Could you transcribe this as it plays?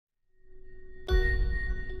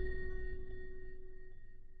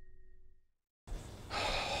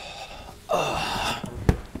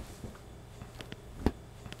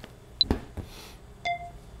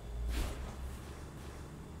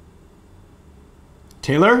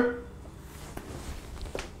Taylor?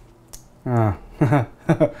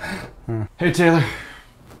 Hey, Taylor.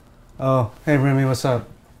 Oh, hey Remy, what's up?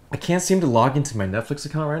 I can't seem to log into my Netflix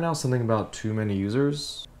account right now. Something about too many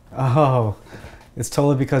users. Oh, it's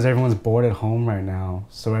totally because everyone's bored at home right now,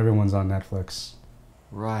 so everyone's on Netflix.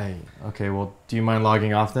 Right. Okay, well, do you mind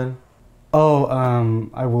logging off then? Oh,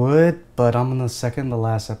 I would, but I'm on the second to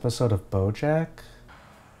last episode of BoJack.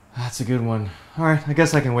 That's a good one. Alright, I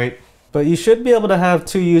guess I can wait. But you should be able to have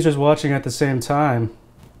 2 users watching at the same time.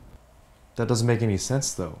 That doesn't make any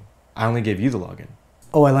sense, though. I only gave you the login.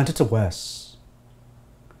 Oh, I lent it to Wes.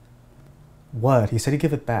 What? He said he'd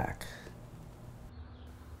give it back.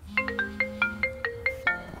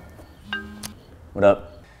 What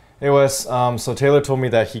up? Hey, Wes. So Taylor told me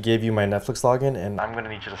that he gave you my Netflix login, and I'm gonna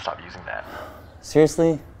need you to stop using that.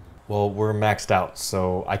 Seriously? Well, we're maxed out,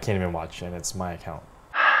 so I can't even watch, and it's my account.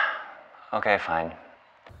 Okay, fine.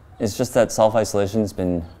 It's just that self-isolation's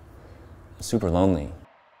been super lonely.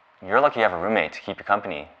 You're lucky you have a roommate to keep you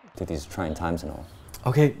company through these trying times and all.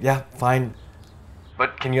 Okay, yeah, fine.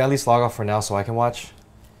 But can you at least log off for now so I can watch?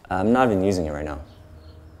 I'm not even using it right now.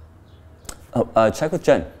 Oh, check with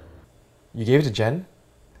Jen. You gave it to Jen?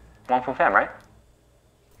 Wong Fu Fam, right?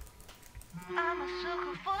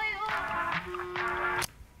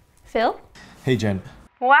 Phil? Hey, Jen.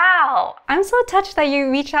 Wow, I'm so touched that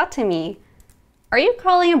you reached out to me. Are you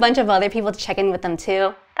calling a bunch of other people to check in with them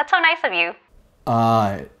too? That's so nice of you.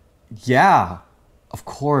 Yeah, of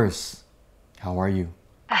course. How are you?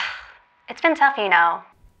 It's been tough, you know.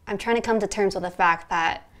 I'm trying to come to terms with the fact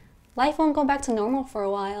that life won't go back to normal for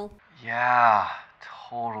a while. Yeah,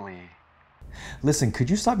 totally. Listen, could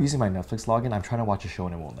you stop using my Netflix login? I'm trying to watch a show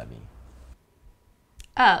and it won't let me.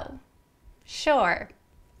 Oh, sure.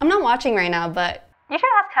 I'm not watching right now, but you should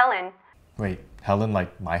ask Helen. Wait, Helen,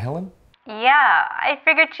 like my Helen? Yeah, I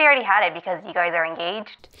figured she already had it because you guys are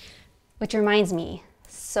engaged. Which reminds me,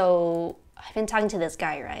 so I've been talking to this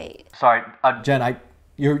guy, right? Sorry, Jen,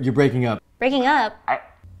 you're breaking up. Breaking up?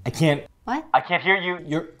 I can't. What? I can't hear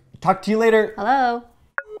you. Talk to you later. Hello?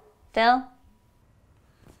 Phil?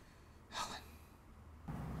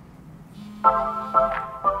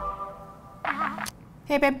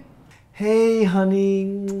 Hey, babe. Hey,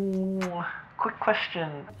 honey. Quick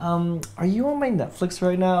question. Are you on my Netflix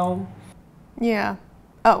right now? Yeah.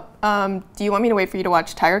 Oh, do you want me to wait for you to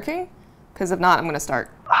watch Tiger King? Because if not, I'm gonna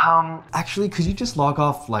start. Actually, could you just log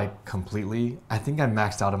off, like, completely? I think I'm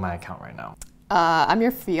maxed out of my account right now. I'm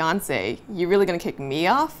your fiance. You really gonna kick me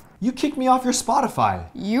off? You kicked me off your Spotify.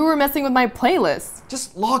 You were messing with my playlist.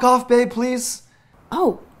 Just log off, babe, please.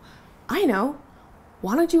 Oh, I know.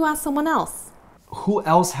 Why don't you ask someone else? Who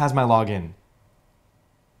else has my login?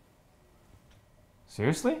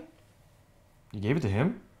 Seriously? You gave it to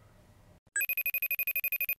him?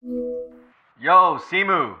 Yo,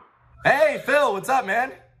 Simu. Hey, Phil, what's up,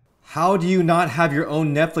 man? How do you not have your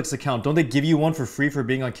own Netflix account? Don't they give you one for free for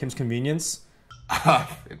being on Kim's Convenience?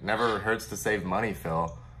 It never hurts to save money,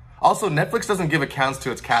 Phil. Also, Netflix doesn't give accounts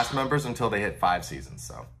to its cast members until they hit 5 seasons,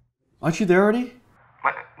 so. Aren't you there already?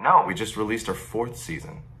 What? No, we just released our 4th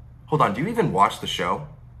season. Hold on, do you even watch the show?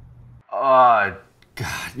 God,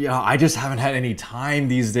 yeah, I just haven't had any time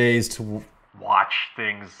these days to watch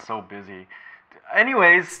things. So busy.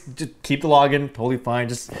 Anyways, just keep the login, totally fine.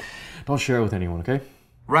 Just don't share it with anyone, okay?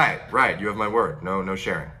 Right, you have my word. No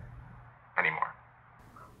sharing. Anymore.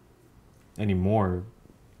 Anymore?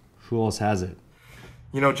 Who else has it?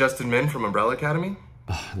 You know Justin Min from Umbrella Academy?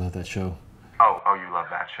 Oh, I love that show. Oh, you love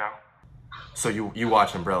that show? So you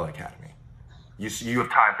watch Umbrella Academy? You have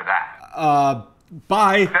time for that?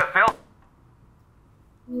 Bye. Phil?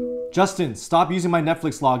 Justin, stop using my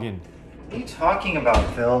Netflix login. What are you talking about,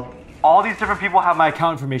 Phil? All these different people have my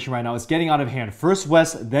account information right now. It's getting out of hand. First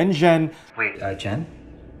Wes, then Jen. Wait, Jen?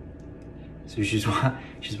 So she's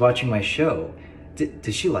watching my show.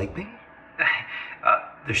 Does she like me?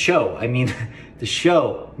 The show. I mean, the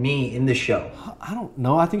show. Me in the show. I don't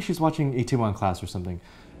know. I think she's watching Itaewon Class or something.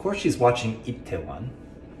 Of course she's watching Itaewon.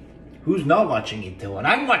 Who's not watching Itaewon?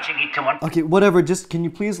 I'm watching Itaewon. Okay, whatever. Just can you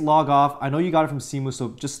please log off? I know you got it from Simu, so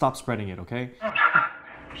just stop spreading it, okay?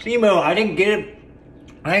 Simu, I didn't get it.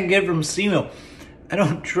 I didn't get it from Simu. I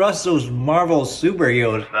don't trust those Marvel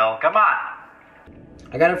superheroes, Phil. Come on.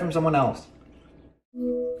 I got it from someone else.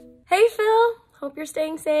 Hey, Phil. Hope you're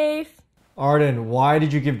staying safe. Arden, why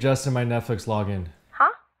did you give Justin my Netflix login?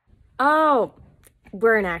 Huh? Oh,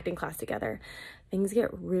 we're in acting class together. Things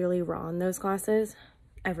get really raw in those classes.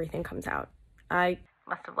 Everything comes out. I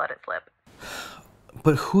must have let it slip.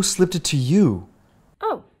 But who slipped it to you?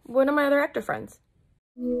 Oh, one of my other actor friends.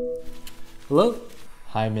 Hello?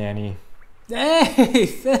 Hi, Manny. Hey,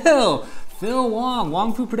 Phil! Phil Wong,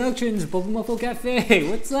 Wong Fu Productions, Boba Muffle Cafe.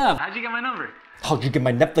 What's up? How'd you get my number? How'd you get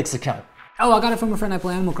my Netflix account? Oh, I got it from a friend I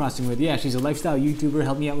play Animal Crossing with. Yeah, she's a lifestyle YouTuber,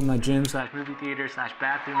 helped me out with my gym / movie theater /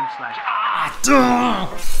 bathroom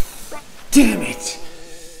 / Damn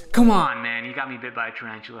it! Come on, man, you got me bit by a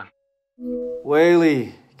tarantula.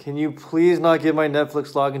 Whaley, can you please not give my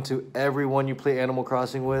Netflix login to everyone you play Animal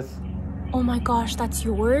Crossing with? Oh my gosh, that's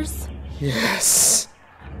yours? Yes.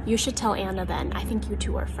 You should tell Anna then. I think you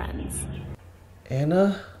two are friends.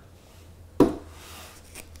 Anna?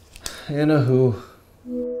 Anna who?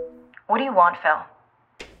 What do you want, Phil?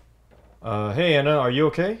 Hey Anna, are you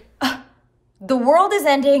okay? The world is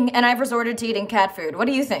ending and I've resorted to eating cat food. What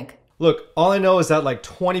do you think? Look, all I know is that like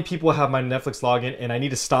 20 people have my Netflix login and I need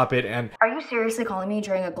to stop it and... Are you seriously calling me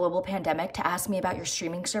during a global pandemic to ask me about your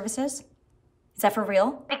streaming services? Is that for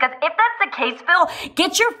real? Because if that's the case, Phil,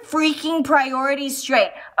 get your freaking priorities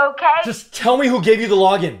straight, okay? Just tell me who gave you the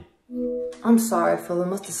login. I'm sorry, Phil, it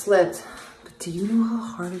must have slipped. But do you know how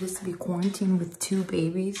hard it is to be quarantined with 2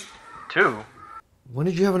 babies? 2? When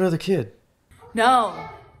did you have another kid? No,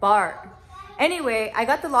 Bart. Anyway, I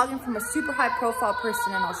got the login from a super high profile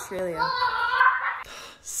person in Australia.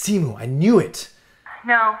 Simu, I knew it.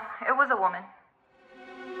 No, it was a woman.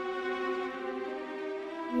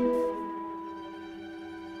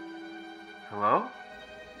 Hello?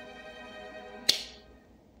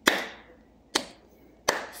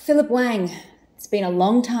 Philip Wang. It's been a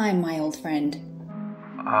long time, my old friend.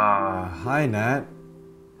 Hi Nat.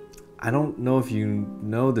 I don't know if you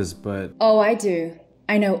know this, but... Oh, I do.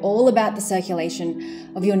 I know all about the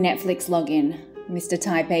circulation of your Netflix login, Mr.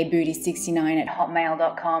 Taipei Booty 69 at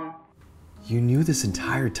hotmail.com. You knew this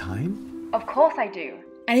entire time? Of course I do.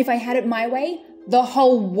 And if I had it my way, the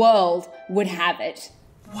whole world would have it.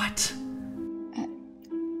 What?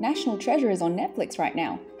 National Treasure is on Netflix right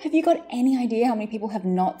now. Have you got any idea how many people have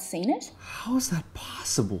not seen it? How is that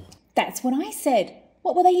possible? That's what I said.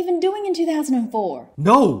 What were they even doing in 2004?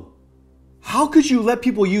 No! How could you let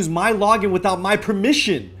people use my login without my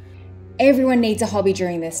permission? Everyone needs a hobby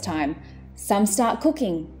during this time. Some start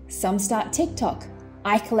cooking, some start TikTok.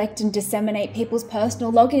 I collect and disseminate people's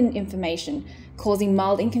personal login information, causing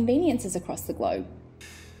mild inconveniences across the globe.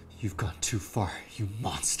 You've gone too far, you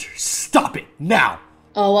monsters. Stop it, now!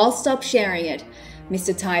 Oh, I'll stop sharing it,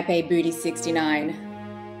 Mr. Taipei Booty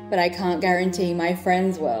 69. But I can't guarantee my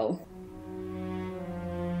friends will.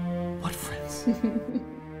 What friends?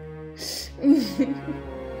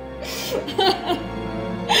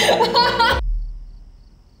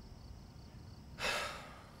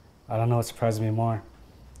 I don't know what surprises me more.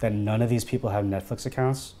 That none of these people have Netflix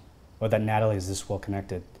accounts, or that Natalie is this well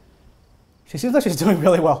connected. She seems like she's doing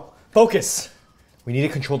really well. Focus! We need to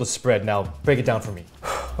control the spread. Now, break it down for me.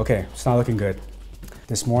 Okay, it's not looking good.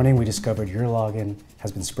 This morning we discovered your login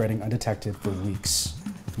has been spreading undetected for weeks.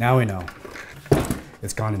 Now we know.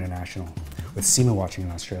 It's gone international, with Simu watching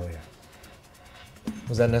in Australia.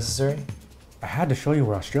 Was that necessary? I had to show you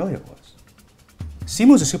where Australia was.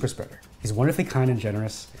 Simu's a super spreader. He's wonderfully kind and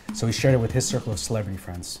generous, so he shared it with his circle of celebrity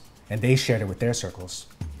friends, and they shared it with their circles.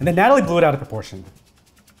 And then Natalie blew it out of proportion.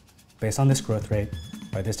 Based on this growth rate,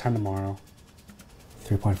 by this time tomorrow,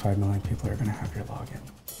 3.5 million people are gonna have your login.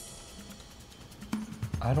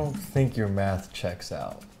 I don't think your math checks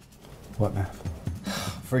out. What math?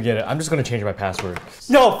 Forget it. I'm just gonna change my password.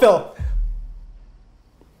 No, Phil!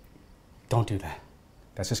 Don't do that.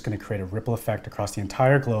 That's just gonna create a ripple effect across the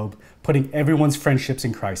entire globe, putting everyone's friendships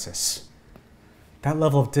in crisis. That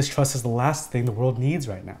level of distrust is the last thing the world needs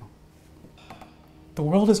right now. The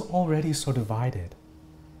world is already so divided.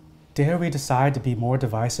 Dare we decide to be more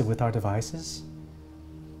divisive with our devices?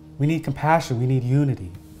 We need compassion, we need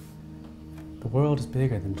unity. The world is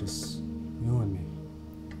bigger than just you and me.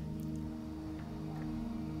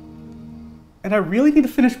 And I really need to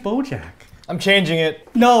finish BoJack. I'm changing it.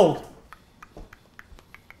 No!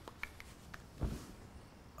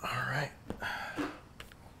 All right.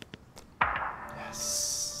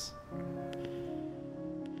 Yes.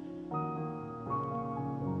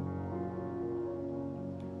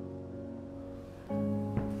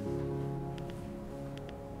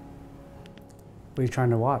 What are you trying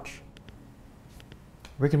to watch?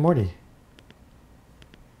 Rick and Morty.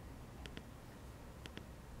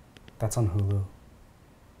 That's on Hulu.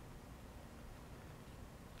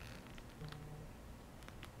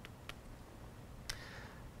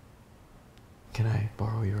 Can I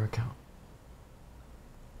borrow your account?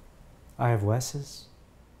 I have Wes's.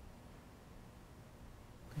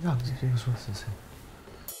 Yeah, give us Wes's.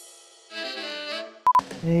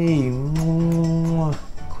 Hey,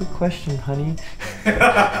 quick question, honey.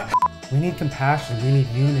 We need compassion, we need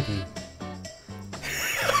unity.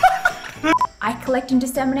 I collect and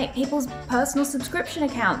disseminate people's personal subscription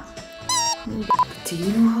accounts. Do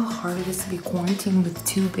you know how hard it is to be quarantined with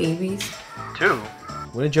 2 babies? 2?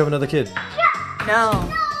 When did you have another kid?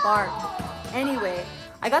 No, Bark. Anyway,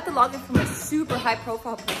 I got the login from a super high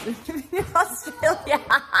profile person living in Australia.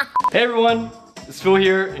 Hey everyone, it's Phil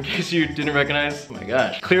here, in case you didn't recognize. Oh my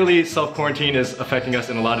gosh. Clearly, self-quarantine is affecting us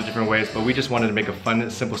in a lot of different ways, but we just wanted to make a fun,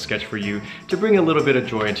 simple sketch for you to bring a little bit of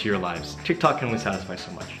joy into your lives. TikTok can only satisfy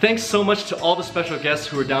so much. Thanks so much to all the special guests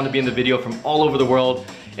who are down to be in the video from all over the world.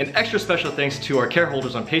 And extra special thanks to our care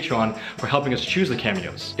holders on Patreon for helping us choose the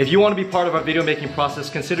cameos. If you want to be part of our video making process,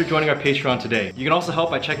 consider joining our Patreon today. You can also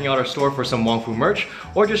help by checking out our store for some Wong Fu merch,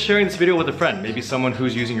 or just sharing this video with a friend, maybe someone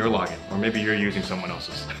who's using your login, or maybe you're using someone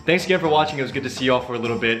else's. Thanks again for watching. It was good to see you all for a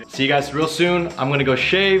little bit. See you guys real soon. I'm gonna go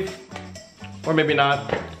shave, or maybe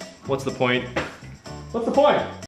not. What's the point? What's the point?